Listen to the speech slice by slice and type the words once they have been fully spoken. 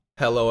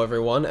Hello,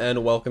 everyone,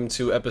 and welcome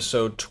to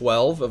episode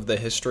 12 of the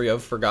History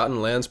of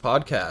Forgotten Lands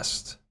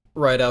podcast.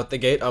 Right out the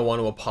gate, I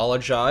want to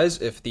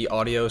apologize if the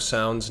audio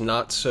sounds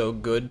not so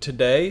good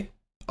today.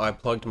 I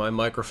plugged my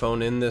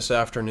microphone in this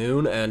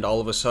afternoon, and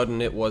all of a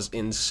sudden it was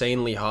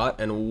insanely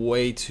hot and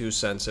way too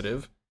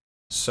sensitive.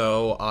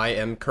 So I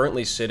am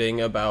currently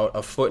sitting about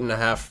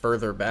 1.5 feet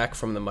further back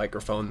from the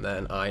microphone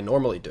than I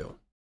normally do.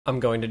 I'm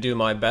going to do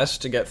my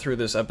best to get through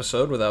this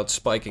episode without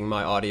spiking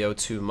my audio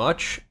too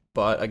much,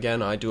 but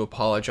again, I do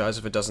apologize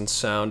if it doesn't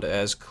sound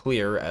as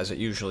clear as it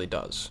usually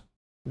does.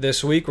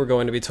 This week, we're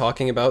going to be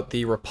talking about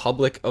the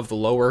Republic of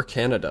Lower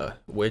Canada,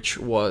 which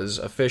was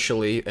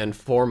officially and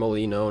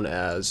formally known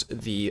as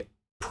the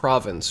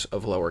Province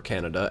of Lower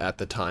Canada at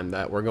the time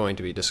that we're going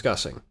to be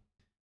discussing.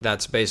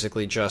 That's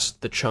basically just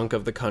the chunk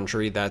of the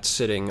country that's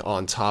sitting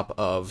on top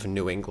of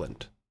New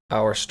England.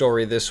 Our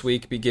story this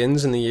week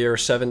begins in the year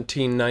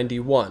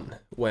 1791,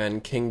 when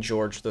King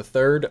George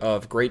III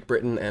of Great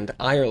Britain and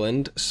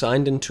Ireland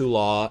signed into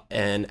law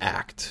an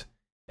act.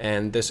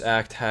 And this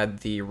act had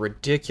the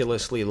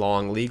ridiculously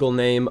long legal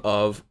name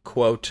of,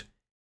 quote,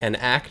 "An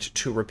Act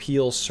to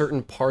repeal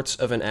certain parts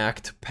of an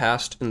act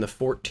passed in the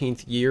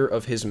 14th year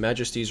of His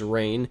Majesty's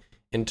reign,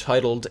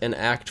 entitled An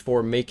Act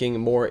for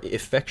making more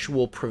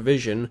effectual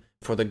provision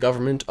for the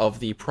government of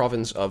the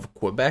province of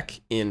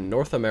Quebec in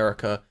North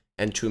America,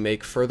 and to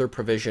make further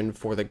provision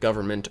for the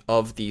government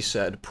of the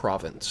said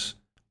province,"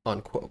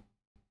 unquote.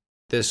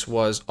 This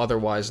was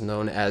otherwise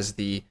known as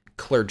the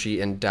Clergy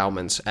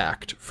Endowments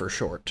Act for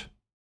short.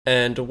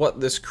 And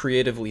what this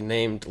creatively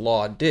named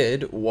law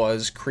did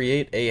was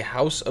create a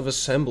House of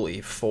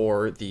Assembly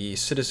for the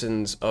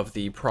citizens of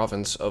the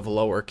province of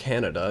Lower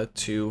Canada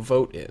to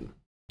vote in.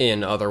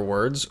 In other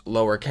words,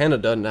 Lower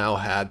Canada now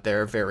had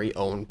their very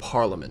own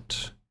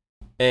parliament.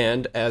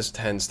 And, as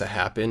tends to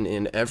happen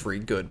in every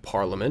good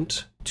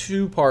parliament,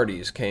 two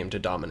parties came to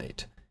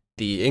dominate.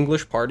 The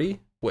English Party,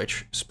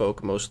 which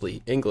spoke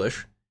mostly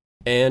English,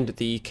 and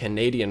the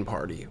Canadian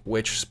Party,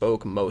 which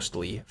spoke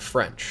mostly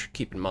French.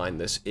 Keep in mind,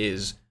 this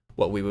is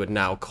what we would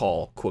now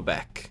call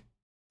Quebec.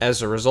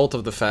 As a result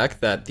of the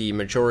fact that the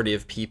majority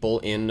of people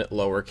in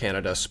Lower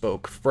Canada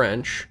spoke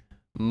French,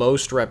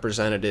 most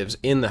representatives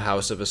in the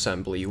House of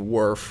Assembly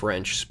were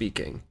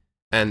French-speaking.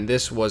 And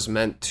this was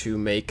meant to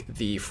make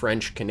the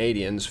French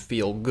Canadians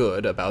feel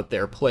good about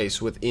their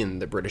place within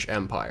the British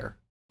Empire.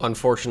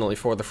 Unfortunately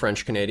for the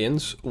French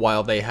Canadians,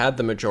 while they had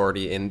the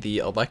majority in the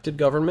elected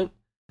government,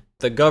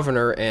 the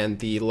governor and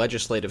the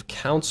legislative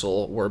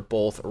council were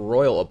both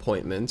royal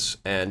appointments,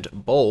 and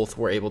both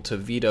were able to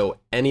veto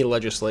any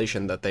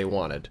legislation that they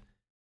wanted,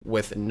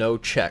 with no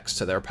checks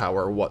to their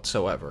power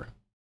whatsoever.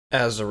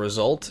 As a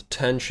result,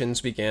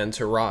 tensions began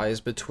to rise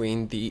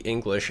between the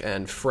English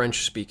and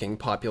French-speaking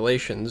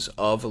populations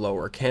of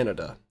Lower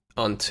Canada,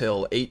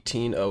 until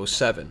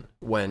 1807,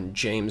 when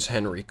James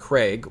Henry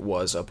Craig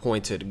was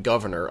appointed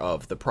governor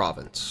of the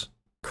province.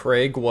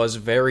 Craig was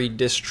very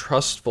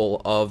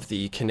distrustful of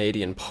the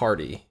Canadian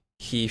Party.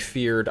 He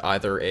feared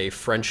either a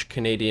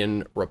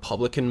French-Canadian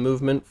Republican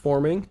movement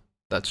forming,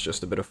 that's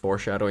just a bit of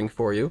foreshadowing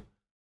for you,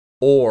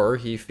 or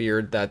he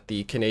feared that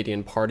the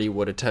Canadian Party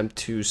would attempt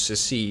to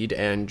secede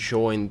and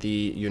join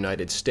the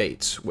United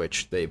States,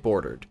 which they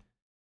bordered.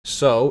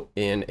 So,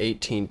 in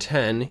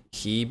 1810,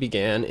 he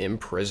began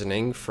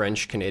imprisoning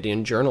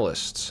French-Canadian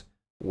journalists,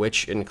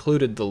 which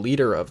included the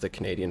leader of the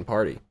Canadian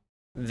Party.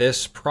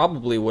 This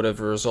probably would have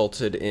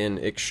resulted in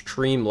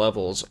extreme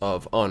levels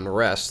of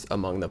unrest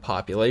among the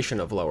population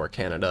of Lower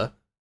Canada,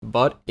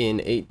 but in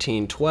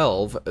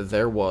 1812,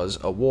 there was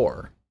a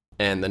war.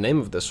 And the name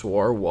of this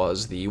war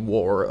was the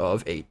War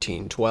of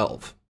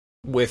 1812.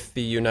 With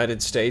the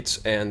United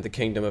States and the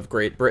Kingdom of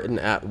Great Britain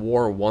at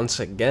war once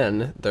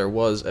again, there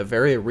was a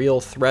very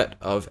real threat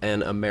of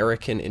an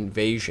American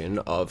invasion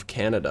of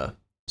Canada.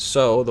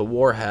 So the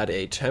war had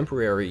a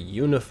temporary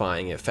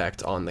unifying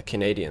effect on the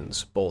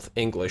Canadians, both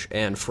English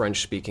and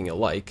French-speaking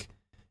alike,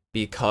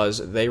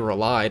 because they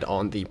relied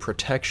on the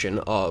protection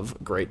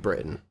of Great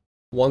Britain.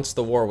 Once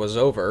the war was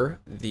over,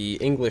 the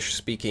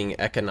English-speaking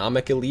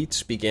economic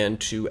elites began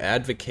to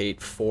advocate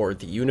for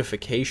the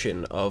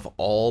unification of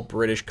all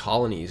British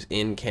colonies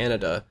in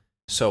Canada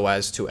so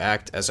as to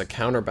act as a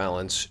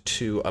counterbalance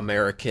to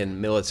American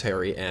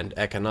military and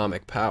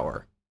economic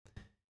power.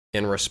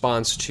 In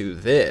response to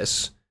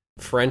this,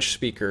 French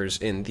speakers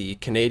in the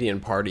Canadian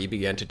Party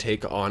began to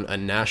take on a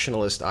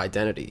nationalist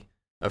identity,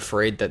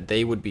 afraid that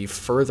they would be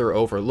further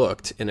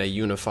overlooked in a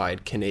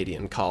unified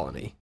Canadian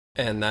colony.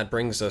 And that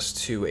brings us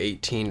to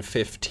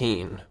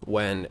 1815,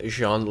 when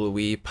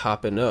Jean-Louis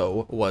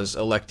Papineau was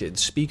elected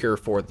Speaker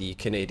for the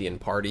Canadian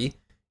Party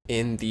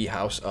in the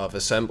House of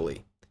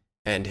Assembly,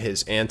 and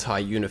his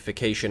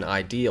anti-unification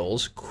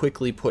ideals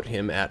quickly put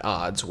him at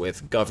odds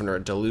with Governor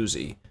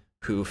Dalhousie,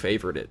 who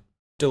favored it.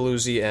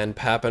 Dalhousie and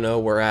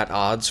Papineau were at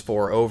odds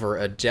for over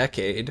a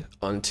decade,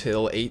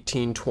 until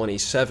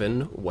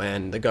 1827,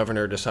 when the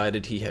governor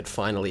decided he had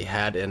finally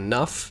had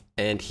enough,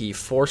 and he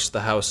forced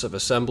the House of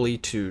Assembly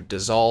to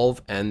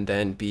dissolve and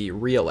then be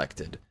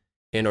re-elected,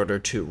 in order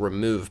to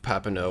remove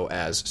Papineau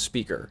as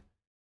Speaker.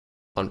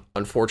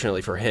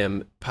 unfortunately for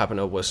him,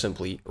 Papineau was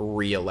simply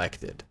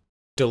re-elected.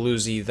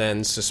 Dalhousie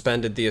then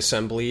suspended the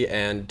assembly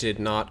and did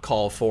not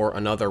call for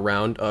another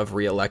round of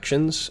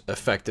re-elections,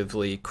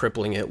 effectively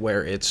crippling it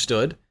where it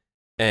stood,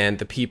 and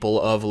the people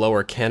of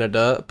Lower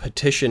Canada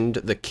petitioned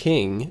the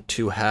king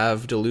to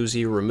have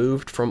Dalhousie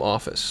removed from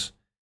office,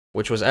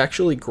 which was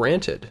actually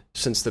granted,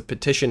 since the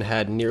petition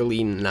had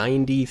nearly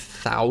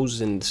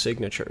 90,000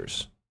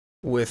 signatures.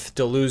 With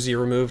Dalhousie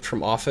removed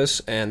from office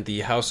and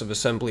the House of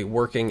Assembly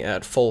working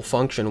at full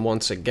function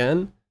once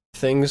again,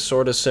 things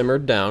sort of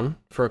simmered down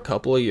for a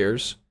couple of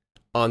years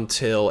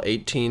until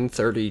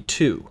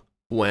 1832,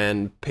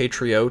 when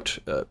patriots,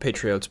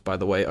 by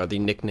the way, are the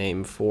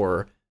nickname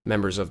for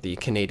members of the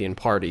Canadian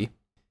Party.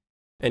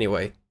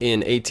 Anyway,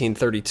 in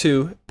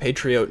 1832,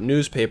 patriot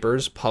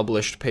newspapers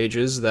published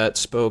pages that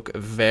spoke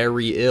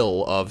very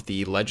ill of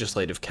the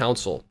Legislative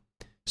Council,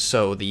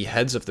 so the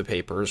heads of the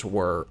papers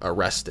were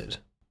arrested.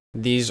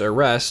 These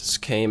arrests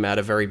came at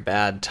a very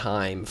bad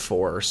time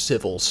for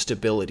civil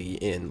stability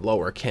in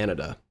Lower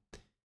Canada.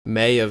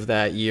 May of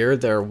that year,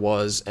 there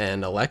was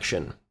an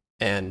election,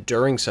 and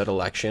during said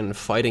election,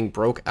 fighting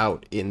broke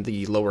out in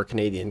the Lower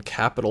Canadian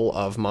capital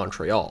of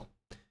Montreal.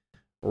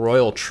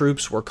 Royal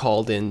troops were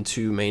called in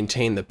to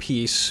maintain the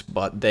peace,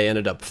 but they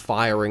ended up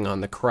firing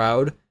on the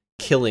crowd,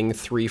 killing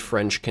 3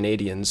 French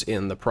Canadians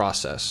in the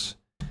process.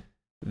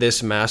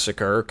 This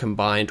massacre,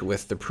 combined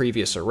with the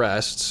previous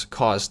arrests,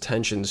 caused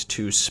tensions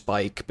to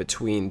spike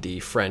between the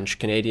French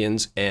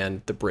Canadians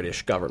and the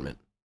British government.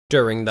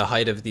 During the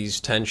height of these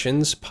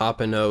tensions,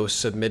 Papineau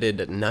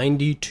submitted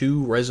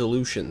 92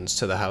 resolutions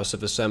to the House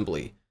of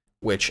Assembly,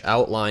 which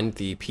outlined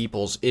the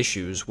people's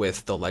issues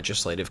with the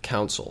Legislative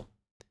Council.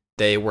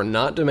 They were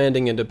not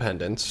demanding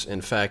independence.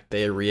 In fact,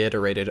 they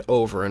reiterated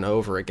over and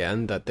over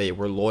again that they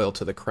were loyal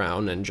to the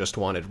crown and just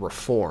wanted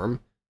reform,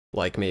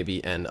 like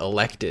maybe an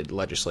elected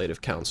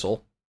legislative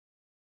council.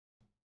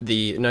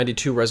 The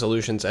 92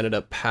 resolutions ended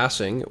up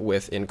passing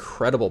with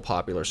incredible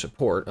popular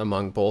support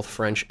among both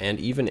French and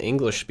even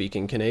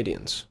English-speaking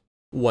Canadians.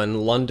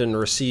 When London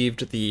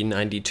received the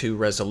 92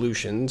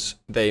 resolutions,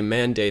 they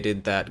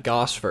mandated that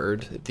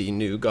Gosford, the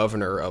new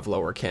governor of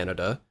Lower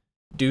Canada,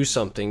 do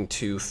something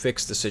to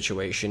fix the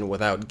situation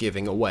without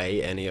giving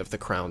away any of the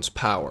crown's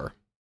power.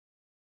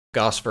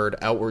 Gosford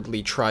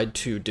outwardly tried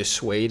to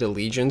dissuade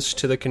allegiance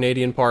to the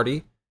Canadian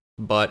Party,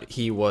 but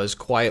he was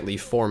quietly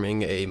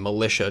forming a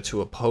militia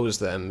to oppose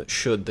them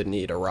should the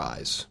need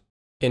arise.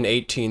 In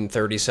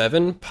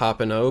 1837,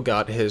 Papineau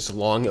got his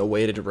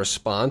long-awaited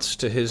response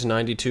to his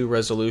 92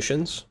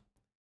 resolutions.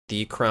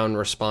 The Crown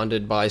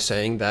responded by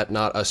saying that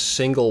not a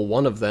single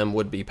one of them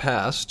would be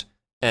passed,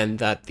 and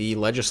that the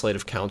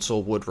Legislative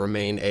Council would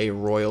remain a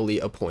royally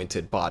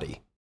appointed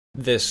body.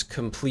 This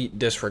complete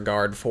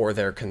disregard for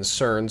their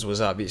concerns was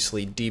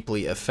obviously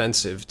deeply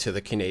offensive to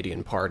the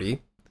Canadian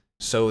Party,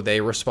 so they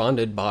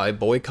responded by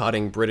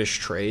boycotting British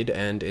trade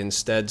and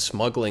instead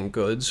smuggling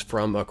goods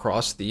from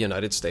across the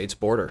United States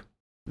border.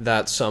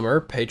 That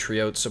summer,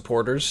 Patriot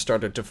supporters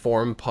started to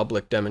form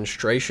public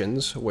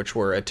demonstrations, which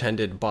were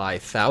attended by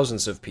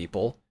thousands of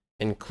people,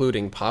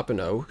 including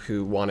Papineau,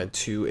 who wanted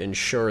to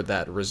ensure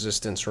that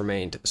resistance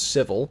remained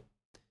civil.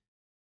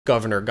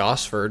 Governor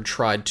Gosford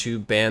tried to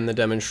ban the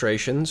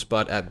demonstrations,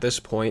 but at this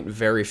point,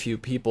 very few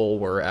people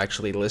were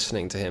actually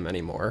listening to him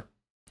anymore.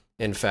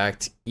 In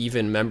fact,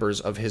 even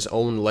members of his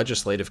own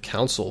legislative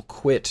council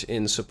quit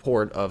in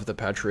support of the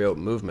Patriot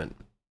movement.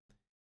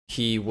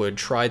 He would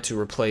try to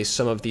replace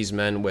some of these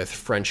men with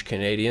French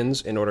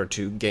Canadians in order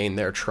to gain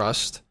their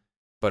trust,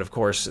 but of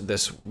course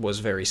this was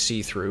very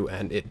see-through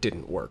and it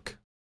didn't work.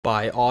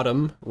 By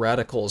autumn,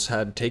 radicals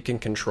had taken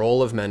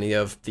control of many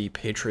of the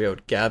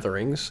Patriot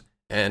gatherings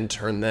and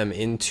turned them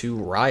into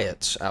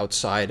riots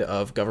outside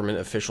of government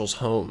officials'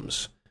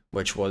 homes,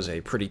 which was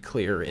a pretty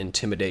clear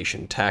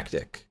intimidation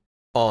tactic.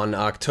 On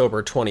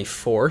October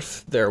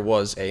 24th, there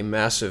was a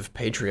massive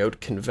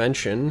Patriot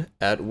convention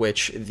at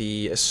which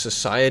the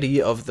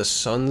Society of the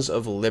Sons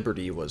of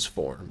Liberty was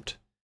formed.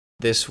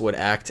 This would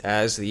act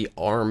as the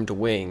armed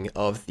wing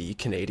of the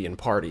Canadian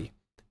Party,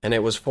 and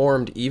it was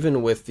formed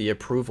even with the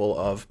approval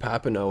of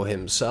Papineau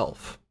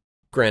himself.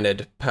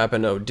 Granted,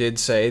 Papineau did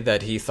say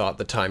that he thought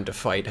the time to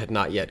fight had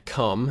not yet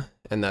come,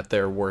 and that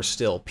there were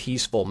still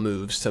peaceful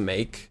moves to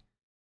make,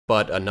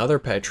 but another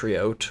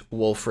patriot,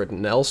 Wilfred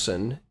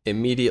Nelson,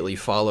 immediately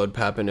followed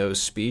Papineau's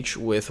speech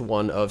with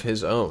one of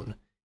his own,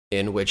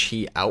 in which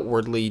he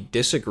outwardly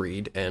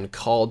disagreed and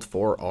called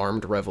for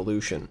armed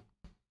revolution.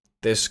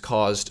 This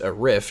caused a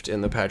rift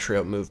in the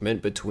patriot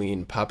movement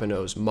between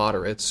Papineau's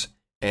moderates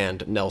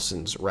and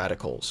Nelson's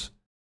radicals.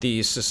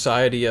 The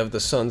Society of the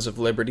Sons of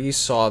Liberty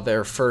saw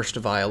their first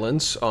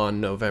violence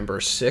on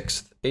November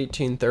 6,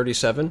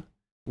 1837,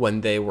 when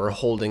they were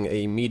holding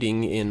a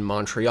meeting in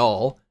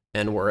Montreal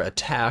and were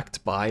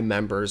attacked by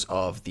members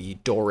of the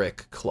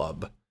Doric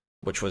Club,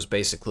 which was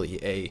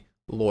basically a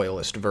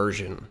loyalist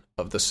version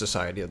of the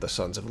Society of the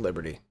Sons of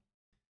Liberty.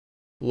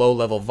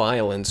 Low-level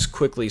violence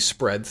quickly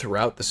spread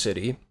throughout the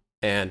city,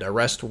 and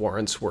arrest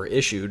warrants were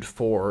issued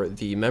for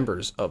the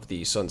members of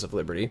the Sons of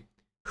Liberty,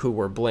 who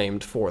were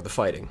blamed for the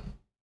fighting.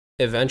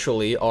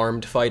 Eventually,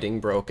 armed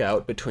fighting broke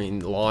out between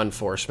law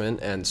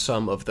enforcement and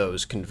some of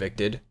those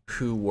convicted,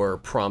 who were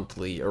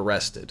promptly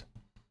arrested.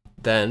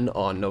 Then,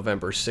 on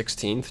November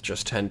 16th,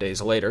 just 10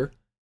 days later,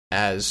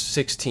 as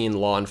 16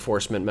 law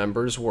enforcement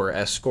members were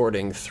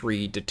escorting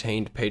 3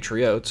 detained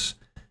patriots,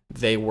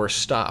 they were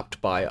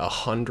stopped by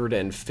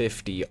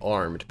 150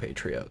 armed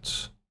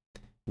patriots.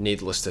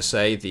 Needless to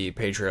say, the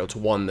patriots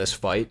won this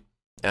fight,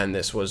 and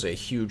this was a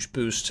huge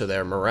boost to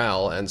their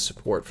morale and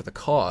support for the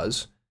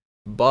cause,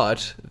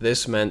 but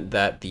this meant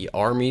that the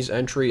army's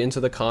entry into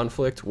the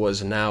conflict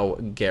was now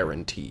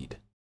guaranteed.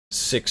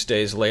 6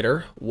 days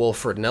later,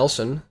 Wilfred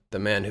Nelson, the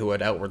man who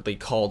had outwardly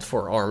called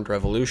for armed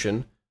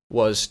revolution,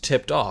 was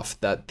tipped off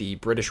that the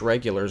British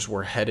regulars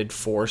were headed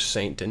for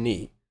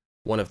Saint-Denis,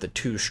 one of the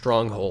 2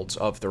 strongholds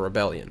of the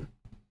rebellion.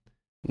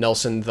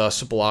 Nelson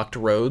thus blocked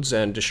roads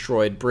and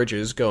destroyed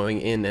bridges going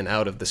in and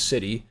out of the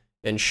city,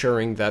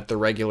 ensuring that the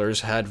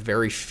regulars had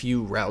very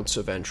few routes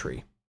of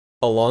entry.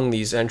 Along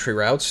these entry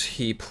routes,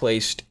 he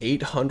placed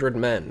 800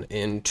 men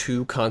in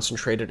 2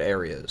 concentrated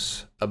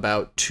areas.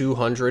 About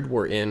 200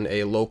 were in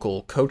a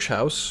local coach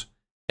house,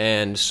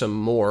 and some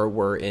more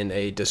were in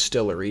a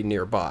distillery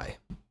nearby.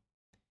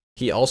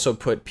 He also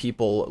put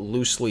people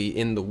loosely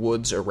in the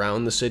woods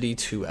around the city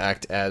to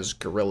act as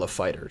guerrilla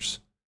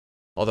fighters,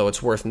 although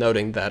it's worth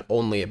noting that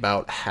only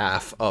about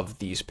half of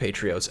these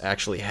patriots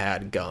actually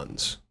had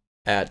guns.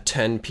 At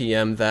 10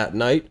 p.m. that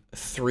night,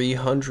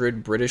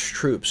 300 British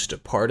troops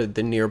departed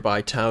the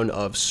nearby town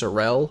of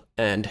Sorel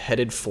and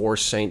headed for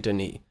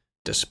Saint-Denis,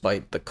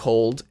 despite the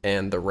cold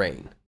and the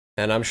rain.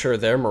 And I'm sure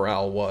their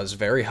morale was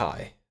very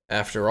high.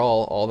 After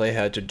all they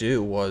had to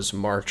do was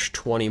march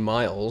 20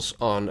 miles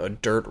on a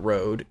dirt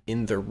road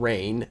in the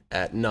rain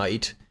at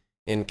night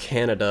in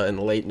Canada in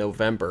late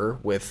November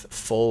with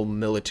full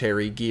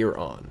military gear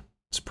on.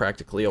 It's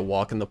practically a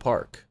walk in the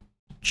park.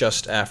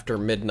 Just after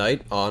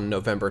midnight on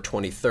November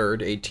 23rd,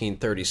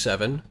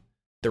 1837,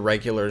 the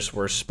regulars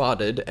were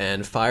spotted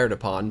and fired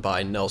upon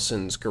by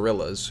Nelson's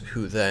guerrillas,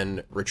 who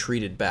then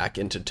retreated back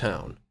into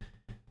town.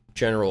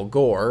 General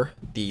Gore,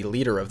 the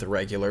leader of the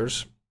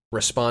regulars,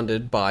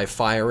 responded by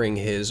firing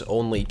his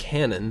only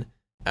cannon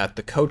at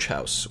the coach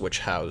house, which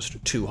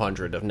housed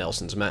 200 of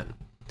Nelson's men.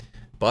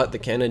 But the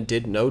cannon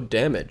did no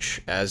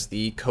damage, as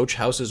the coach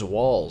house's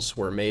walls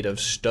were made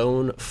of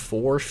stone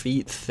 4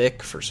 feet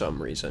thick for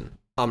some reason.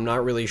 I'm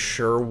not really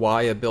sure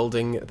why a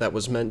building that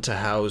was meant to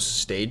house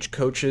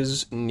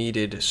stagecoaches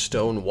needed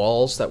stone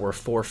walls that were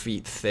 4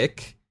 feet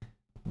thick,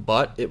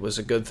 but it was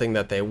a good thing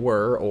that they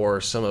were,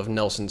 or some of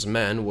Nelson's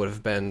men would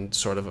have been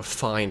sort of a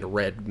fine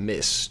red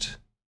mist.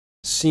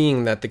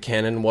 Seeing that the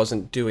cannon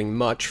wasn't doing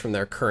much from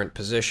their current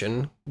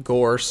position,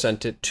 Gore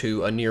sent it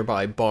to a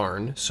nearby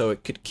barn so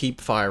it could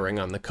keep firing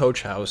on the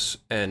coach house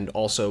and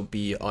also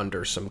be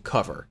under some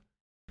cover.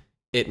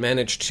 It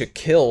managed to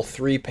kill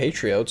 3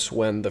 patriots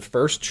when the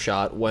first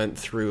shot went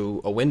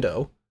through a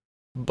window,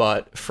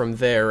 but from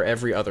there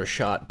every other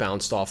shot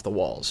bounced off the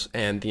walls,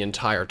 and the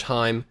entire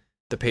time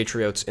the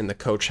patriots in the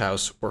coach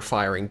house were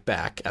firing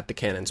back at the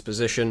cannon's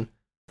position,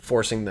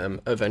 forcing them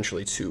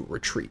eventually to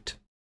retreat.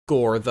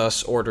 Gore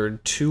thus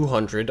ordered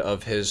 200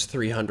 of his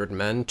 300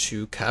 men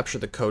to capture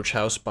the coach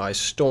house by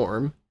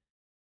storm,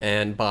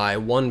 and by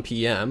 1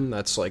 p.m.,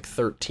 that's like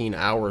 13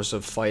 hours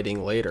of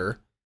fighting later,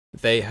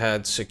 they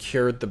had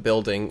secured the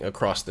building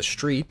across the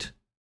street,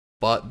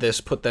 but this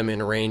put them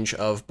in range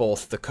of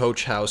both the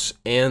coach house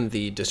and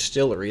the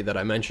distillery that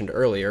I mentioned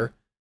earlier,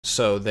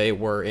 so they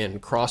were in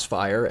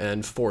crossfire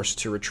and forced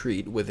to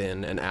retreat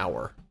within an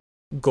hour.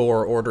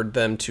 Gore ordered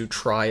them to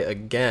try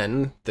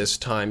again, this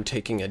time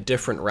taking a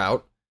different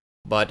route,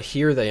 but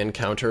here they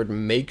encountered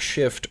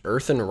makeshift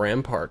earthen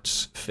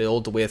ramparts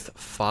filled with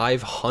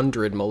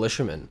 500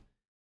 militiamen,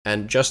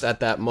 and just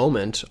at that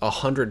moment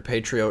 100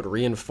 Patriot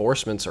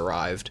reinforcements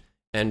arrived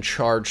and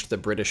charged the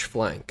British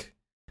flank.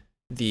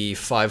 The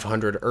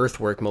 500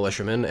 earthwork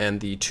militiamen and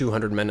the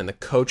 200 men in the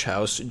coach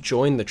house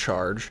joined the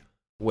charge,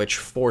 which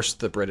forced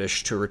the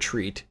British to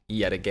retreat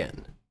yet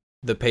again.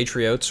 The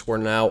Patriots were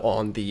now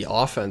on the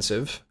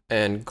offensive,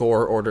 and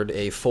Gore ordered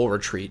a full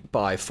retreat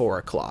by 4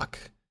 o'clock.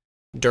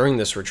 During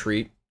this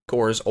retreat,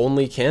 Gore's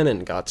only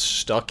cannon got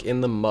stuck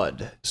in the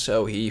mud,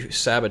 so he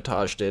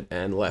sabotaged it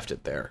and left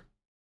it there.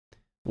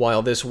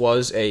 While this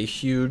was a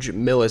huge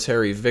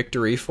military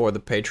victory for the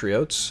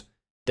Patriots,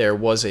 there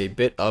was a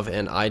bit of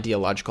an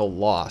ideological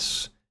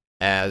loss,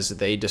 as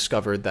they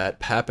discovered that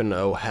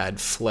Papineau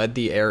had fled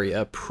the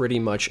area pretty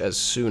much as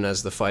soon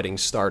as the fighting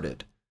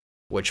started,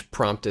 which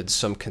prompted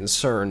some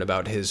concern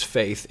about his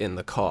faith in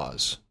the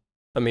cause.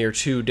 A mere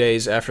 2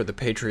 days after the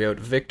Patriot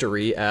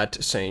victory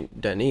at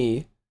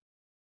Saint-Denis,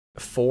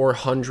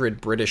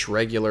 400 British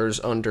regulars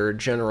under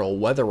General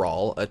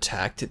Wetherall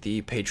attacked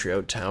the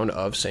Patriot town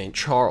of St.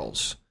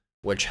 Charles,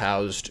 which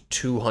housed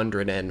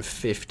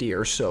 250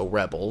 or so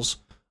rebels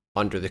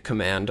under the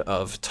command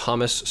of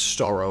Thomas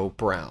Storrow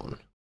Brown.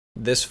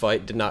 This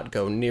fight did not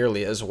go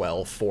nearly as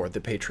well for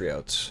the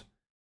Patriots.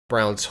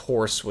 Brown's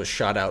horse was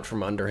shot out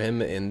from under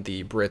him in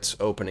the Brits'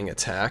 opening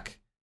attack,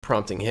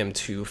 prompting him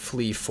to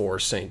flee for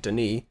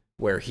Saint-Denis,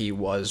 where he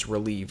was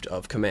relieved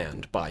of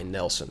command by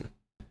Nelson.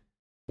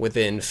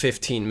 Within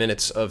 15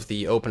 minutes of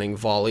the opening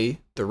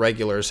volley, the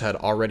regulars had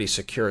already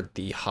secured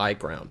the high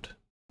ground.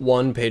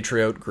 One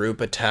Patriot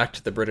group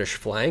attacked the British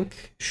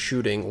flank,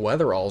 shooting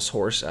Wetherall's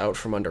horse out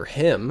from under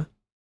him,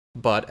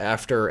 but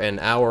after an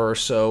hour or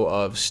so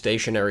of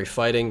stationary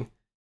fighting,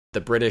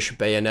 the British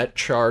bayonet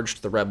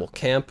charged the rebel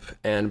camp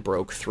and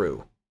broke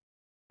through.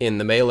 In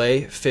the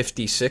melee,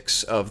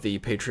 56 of the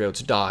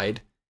Patriots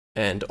died,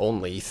 and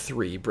only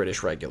 3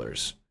 British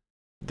regulars.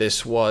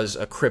 This was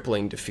a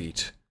crippling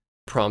defeat,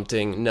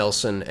 prompting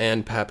Nelson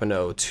and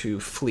Papineau to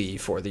flee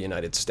for the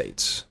United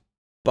States.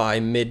 By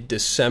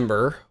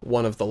mid-December,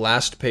 one of the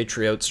last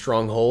Patriot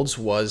strongholds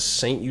was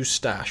St.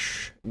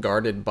 Eustache,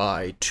 guarded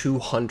by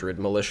 200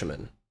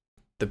 militiamen.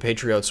 The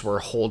Patriots were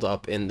holed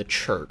up in the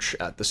church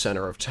at the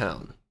center of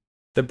town.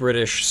 The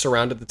British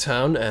surrounded the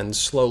town and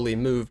slowly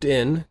moved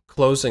in,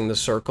 closing the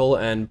circle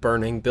and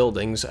burning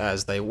buildings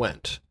as they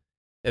went.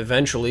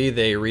 Eventually,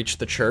 they reached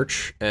the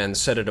church and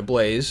set it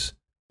ablaze,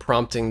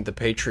 prompting the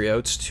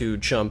Patriots to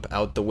jump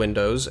out the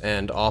windows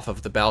and off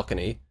of the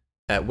balcony,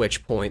 at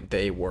which point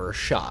they were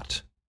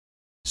shot.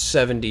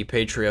 70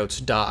 Patriots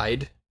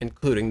died,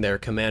 including their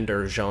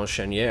commander Jean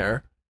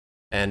Chenier,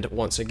 and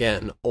once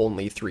again,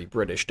 only 3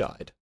 British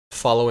died.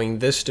 Following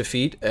this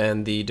defeat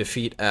and the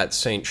defeat at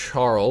St.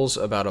 Charles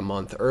about a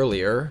month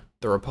earlier,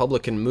 the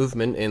Republican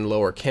movement in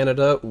Lower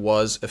Canada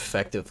was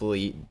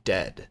effectively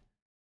dead.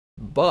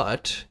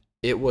 But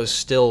it was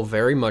still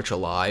very much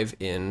alive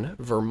in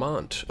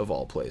Vermont, of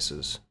all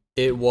places.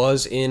 It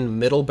was in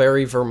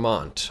Middlebury,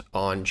 Vermont,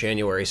 on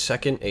January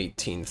 2nd,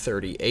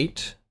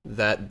 1838,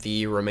 that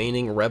the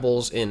remaining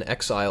rebels in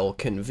exile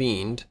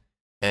convened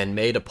and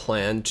made a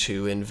plan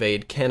to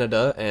invade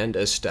Canada and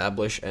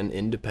establish an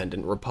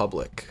independent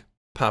republic.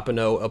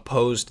 Papineau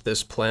opposed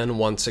this plan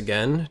once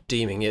again,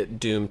 deeming it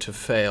doomed to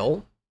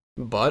fail,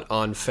 but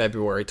on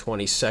February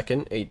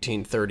 22nd,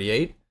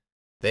 1838,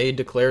 they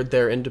declared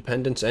their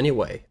independence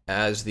anyway,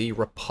 as the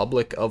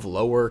Republic of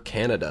Lower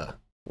Canada.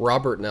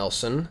 Robert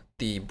Nelson,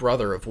 the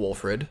brother of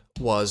Wolfrid,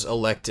 was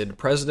elected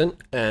president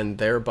and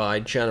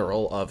thereby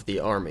general of the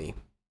army.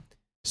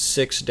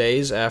 6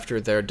 days after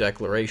their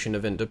declaration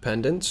of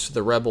independence,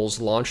 the rebels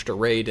launched a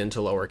raid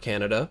into Lower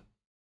Canada,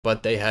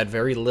 but they had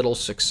very little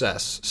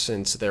success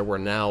since there were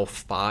now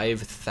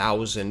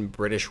 5,000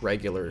 British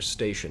regulars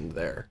stationed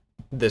there.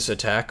 This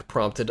attack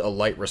prompted a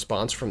light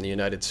response from the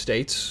United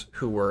States,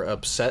 who were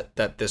upset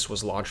that this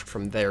was launched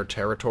from their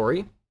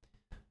territory.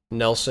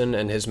 Nelson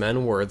and his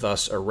men were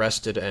thus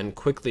arrested and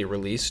quickly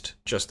released,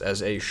 just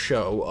as a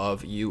show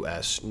of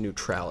U.S.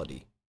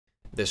 neutrality.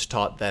 This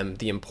taught them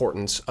the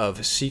importance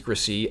of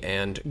secrecy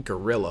and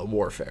guerrilla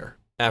warfare.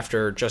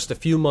 After just a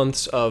few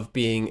months of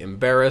being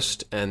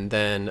embarrassed, and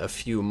then a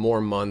few more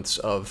months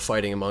of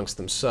fighting amongst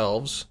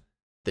themselves,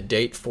 the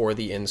date for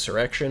the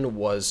insurrection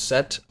was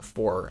set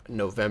for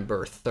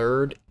November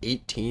 3rd,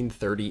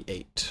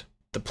 1838.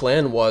 The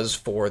plan was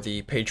for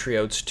the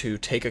Patriots to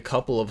take a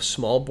couple of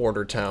small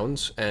border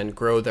towns and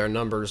grow their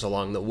numbers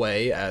along the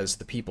way as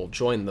the people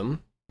joined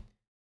them,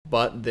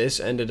 but this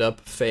ended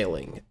up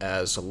failing,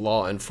 as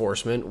law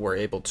enforcement were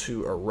able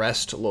to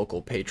arrest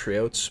local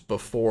patriots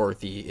before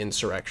the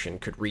insurrection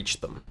could reach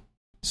them.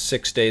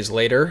 6 days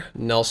later,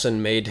 Nelson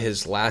made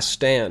his last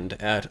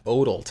stand at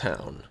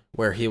Odelltown,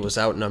 where he was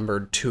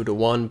outnumbered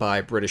 2-1 by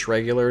British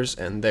regulars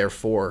and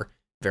therefore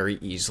very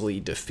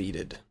easily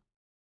defeated.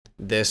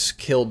 This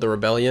killed the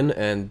rebellion,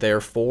 and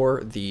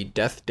therefore the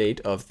death date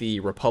of the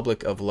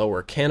Republic of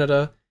Lower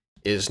Canada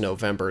is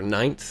November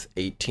 9th,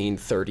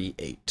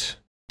 1838.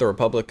 The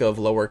Republic of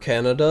Lower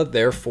Canada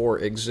therefore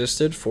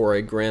existed for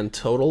a grand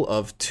total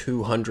of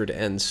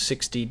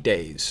 260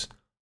 days,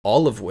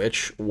 all of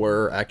which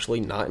were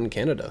actually not in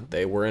Canada.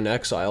 They were in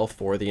exile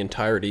for the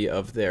entirety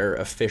of their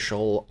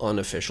official,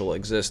 unofficial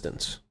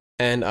existence.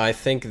 And I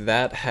think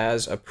that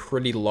has a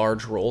pretty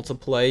large role to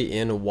play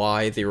in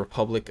why the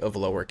Republic of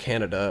Lower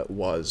Canada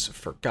was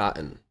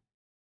forgotten.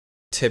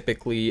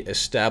 Typically,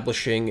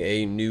 establishing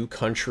a new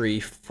country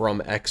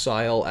from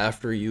exile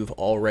after you've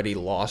already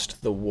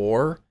lost the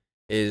war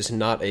is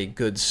not a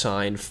good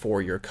sign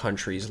for your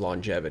country's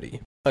longevity.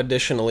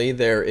 Additionally,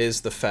 there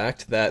is the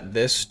fact that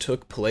this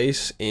took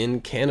place in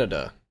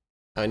Canada.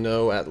 I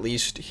know at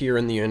least here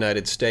in the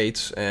United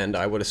States, and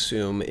I would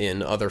assume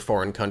in other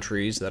foreign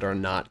countries that are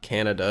not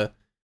Canada,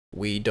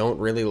 we don't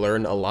really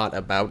learn a lot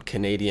about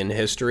Canadian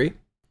history.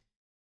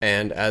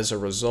 And as a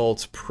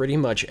result, pretty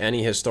much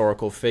any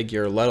historical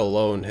figure, let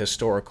alone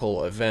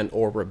historical event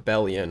or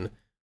rebellion,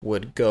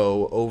 would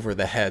go over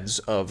the heads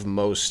of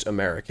most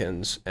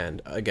Americans,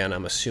 and again,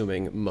 I'm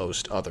assuming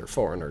most other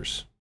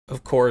foreigners.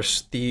 Of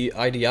course, the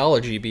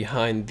ideology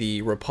behind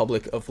the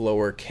Republic of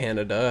Lower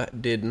Canada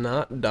did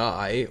not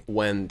die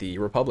when the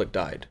Republic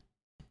died.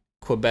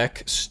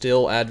 Quebec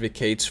still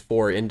advocates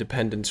for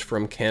independence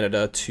from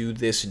Canada to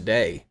this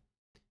day.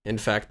 In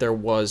fact, there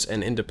was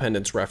an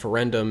independence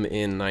referendum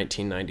in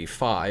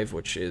 1995,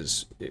 which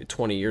is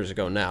 20 years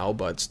ago now,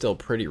 but still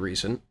pretty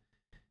recent.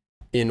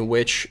 in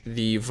which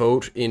the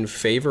vote in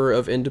favor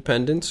of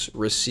independence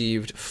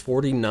received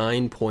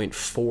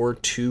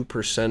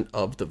 49.42%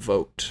 of the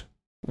vote.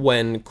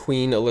 When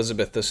Queen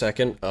Elizabeth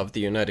II of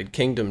the United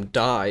Kingdom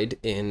died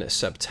in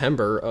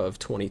September of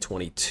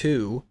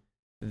 2022,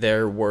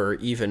 there were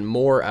even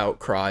more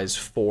outcries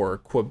for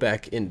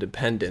Quebec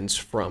independence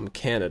from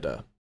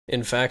Canada.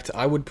 In fact,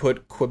 I would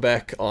put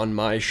Quebec on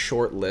my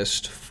short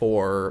list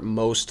for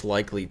most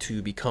likely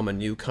to become a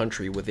new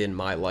country within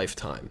my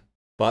lifetime.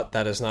 But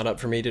that is not up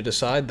for me to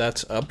decide,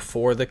 that's up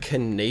for the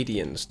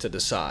Canadians to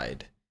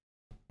decide.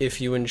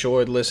 If you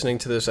enjoyed listening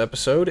to this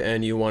episode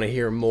and you want to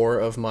hear more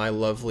of my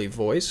lovely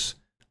voice,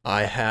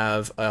 I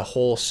have a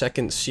whole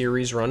second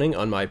series running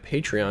on my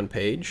Patreon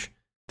page.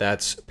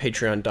 That's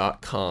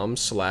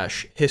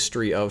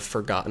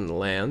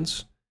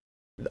patreon.com/historyofforgottenlands.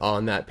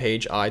 On that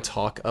page, I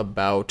talk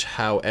about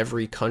how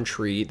every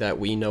country that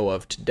we know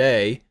of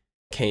today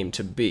came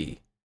to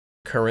be.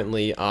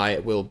 Currently, I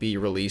will be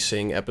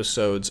releasing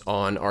episodes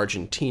on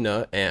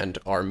Argentina and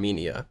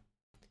Armenia.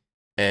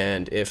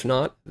 And if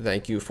not,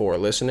 thank you for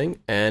listening,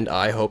 and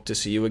I hope to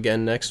see you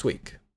again next week.